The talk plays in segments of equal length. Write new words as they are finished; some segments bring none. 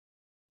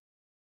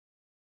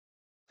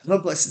Hello,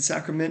 Blessed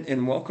Sacrament,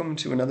 and welcome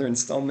to another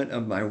installment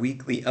of my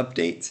weekly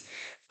update.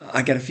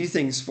 I got a few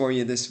things for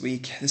you this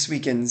week. This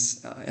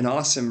weekend's an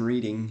awesome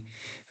reading.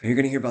 You're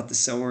going to hear about the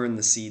sower and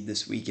the seed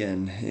this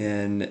weekend,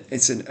 and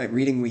it's a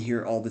reading we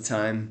hear all the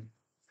time.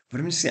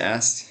 But I'm just going to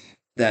ask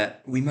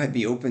that we might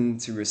be open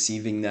to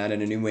receiving that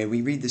in a new way.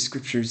 We read the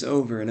scriptures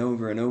over and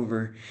over and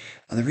over.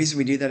 The reason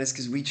we do that is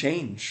because we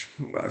change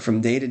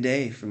from day to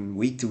day, from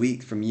week to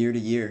week, from year to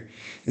year.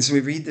 And so we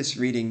read this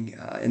reading,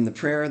 and the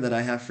prayer that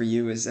I have for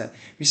you is that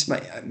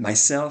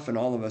myself and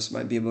all of us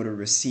might be able to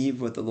receive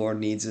what the Lord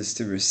needs us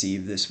to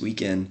receive this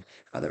weekend,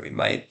 that we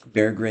might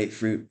bear great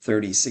fruit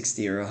 30,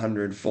 60, or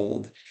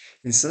 100-fold.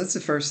 And so that's the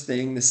first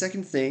thing. The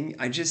second thing,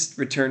 I just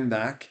returned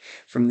back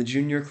from the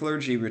junior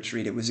clergy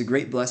retreat. It was a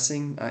great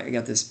blessing. I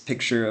got this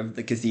picture of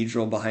the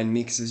cathedral behind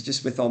me because it was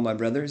just with all my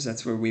brothers.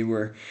 That's where we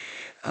were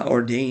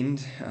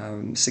ordained.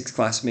 6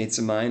 classmates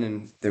of mine,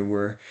 and there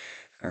were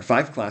or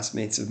 5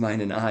 classmates of mine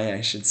and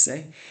I should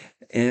say.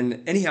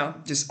 And anyhow,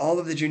 just all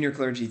of the junior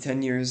clergy,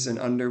 10 years and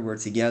under, were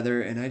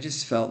together, and I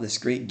just felt this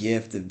great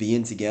gift of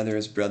being together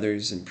as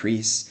brothers and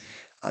priests,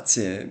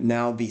 to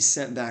now be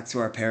sent back to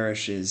our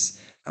parishes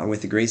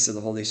with the grace of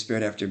the Holy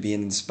Spirit after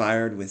being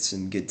inspired with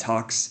some good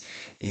talks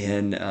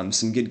and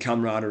some good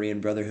camaraderie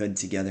and brotherhood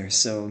together.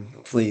 So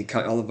hopefully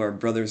all of our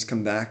brothers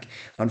come back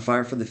on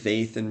fire for the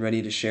faith and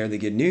ready to share the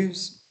good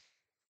news.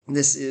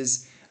 This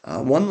is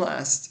one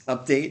last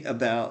update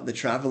about the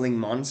Traveling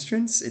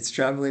Monstrance. It's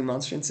Traveling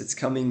Monstrance. It's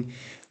coming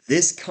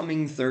this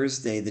coming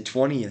Thursday, the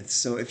 20th.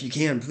 So if you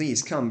can,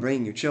 please come,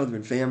 bring your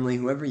children, family,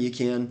 whoever you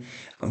can,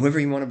 whoever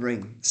you want to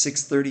bring.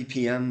 6:30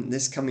 p.m.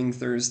 this coming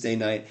Thursday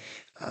night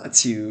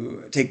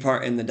to take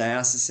part in the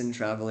Diocesan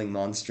Traveling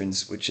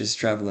Monstrance, which is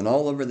traveling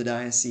all over the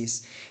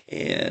diocese,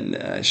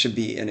 and should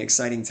be an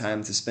exciting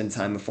time to spend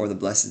time before the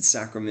Blessed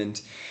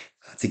Sacrament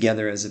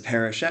together as a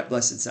parish at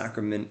Blessed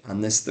Sacrament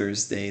on this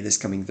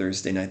coming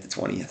Thursday night, the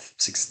 20th,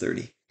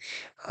 6:30.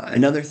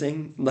 Another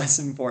thing, less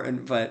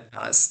important, but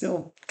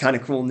still kind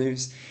of cool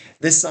news.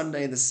 This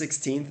Sunday, the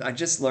 16th, I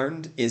just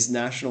learned is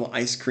National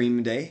Ice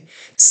Cream Day.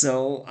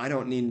 So I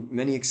don't need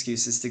many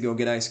excuses to go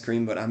get ice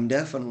cream, but I'm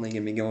definitely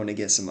going to be going to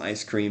get some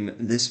ice cream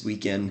this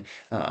weekend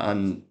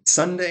on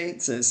Sunday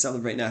to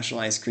celebrate National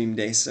Ice Cream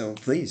Day. So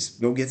please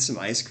go get some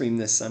ice cream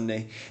this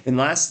Sunday. And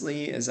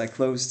lastly, as I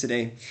close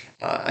today,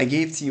 I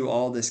gave to you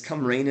all this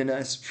Come Reign in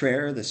Us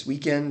prayer this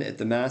weekend at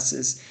the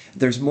Masses.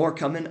 There's more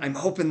coming. I'm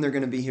hoping they're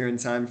going to be here in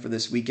time for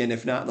this weekend.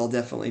 If not, they'll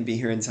definitely be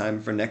here in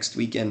time for next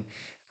weekend.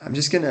 I'm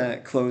just going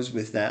to close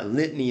with that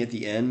litany at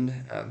the end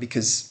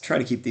because try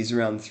to keep these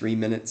around 3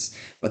 minutes.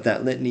 But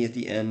that litany at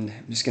the end,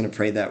 I'm just going to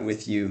pray that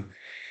with you.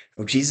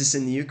 O Jesus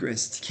in the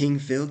Eucharist, King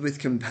filled with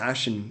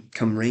compassion,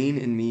 come reign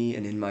in me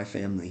and in my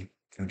family.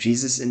 O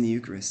Jesus in the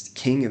Eucharist,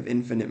 King of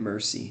infinite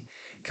mercy,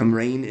 come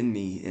reign in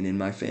me and in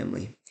my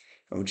family.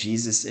 O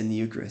Jesus in the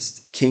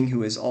Eucharist, King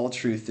who is all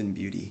truth and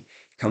beauty,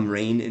 come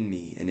reign in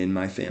me and in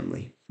my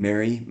family.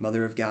 Mary,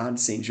 Mother of God,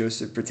 Saint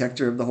Joseph,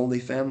 protector of the Holy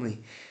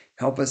Family,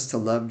 help us to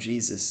love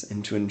Jesus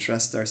and to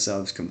entrust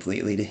ourselves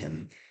completely to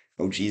him.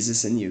 O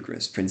Jesus in the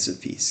Eucharist, Prince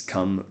of Peace,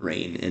 come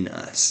reign in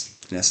us.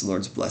 And ask the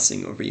Lord's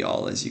blessing over you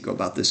all as you go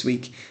about this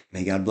week.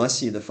 May God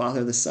bless you, the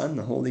Father, the Son,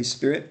 the Holy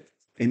Spirit.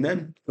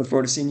 Amen. Look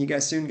forward to seeing you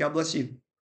guys soon. God bless you.